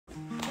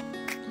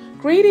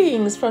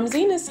Greetings from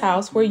Zena's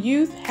house, where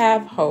youth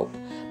have hope.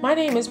 My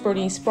name is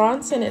Bernice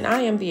Bronson, and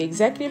I am the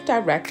Executive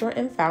Director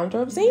and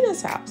founder of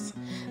Zena's House.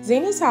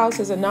 Zena's House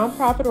is a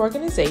nonprofit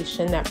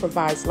organization that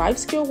provides life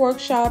skill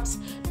workshops,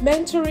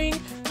 mentoring,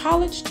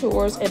 college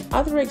tours, and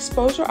other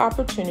exposure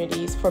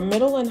opportunities for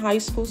middle and high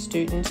school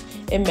students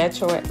in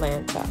Metro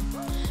Atlanta.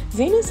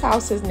 Zena's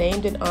House is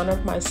named in honor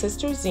of my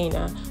sister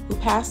Zena, who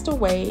passed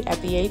away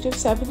at the age of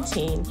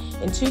 17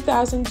 in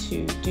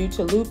 2002 due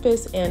to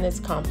lupus and its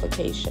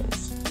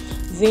complications.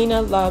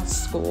 Zena loved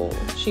school.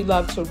 She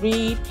loved to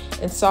read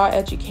and saw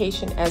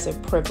education as a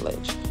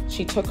privilege.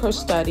 She took her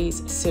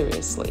studies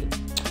seriously.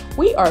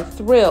 We are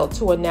thrilled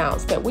to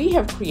announce that we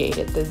have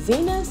created the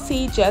Zena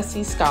C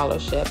Gyasi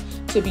Scholarship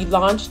to be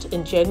launched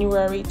in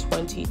January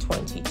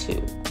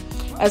 2022.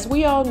 As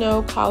we all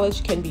know,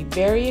 college can be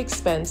very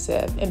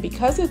expensive, and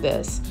because of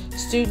this,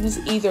 students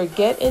either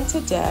get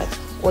into debt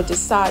or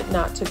decide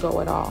not to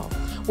go at all.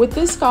 With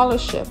this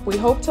scholarship, we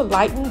hope to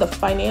lighten the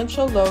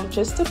financial load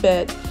just a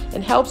bit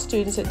and help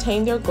students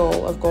attain their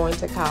goal of going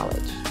to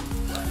college.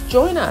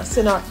 Join us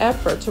in our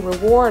effort to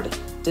reward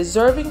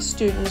deserving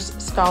students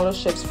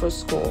scholarships for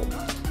school.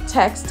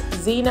 Text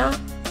Zena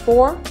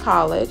for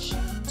college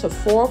to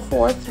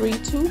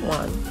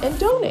 44321 and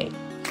donate.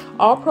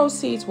 All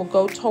proceeds will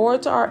go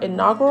towards our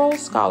inaugural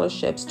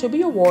scholarships to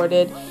be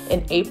awarded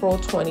in April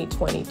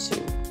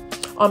 2022.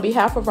 On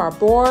behalf of our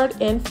board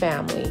and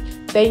family,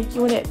 thank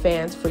you in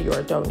advance for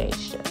your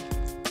donation.